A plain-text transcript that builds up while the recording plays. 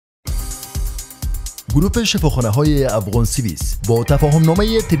گروه شفاخانه‌های افغان سوئیس با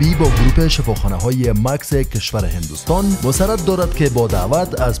تفاهمنامه طبی با گروه شفاخانه‌های مکس کشور هندوستان مسرت دارد که با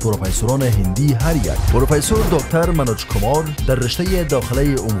دعوت از پروفسوران هندی هر یک، پروفسور دکتر منوج کمار در رشته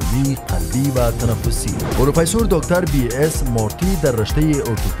داخله عمومی، قلبی و تنفسی، پروفسور دکتر بی اس مورتی در رشته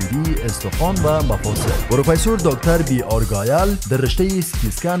ارتوپدی، استخوان و مفاصل، پروفسور دکتر بی آرگایل در رشته سی تی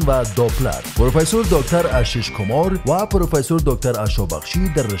اسکن و دوپلر، پروفسور دکتر اشیش کمار و پروفسور دکتر اشابخشی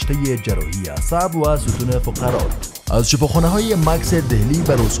در رشته جراحی عصب و ستون فقرات. از شفاخانه‌های مکس دهلی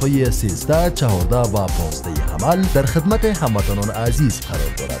به روزهای 13، 14 و 15 حمل در خدمت هموطنان عزیز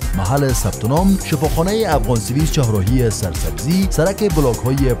قرار دارد. محل ثبت نام شفاخانه افغان سوئیس، چهارراهی سرسبزی، سرک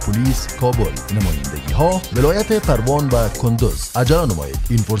بلاک‌های پلیس کابل. نمایندگی‌ها ولایت پروان و کندوز. عجله نمایید،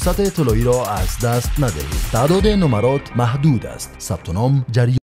 این فرصت طلایی را از دست ندهید. تعداد نمرات محدود است. ثبت نام جاری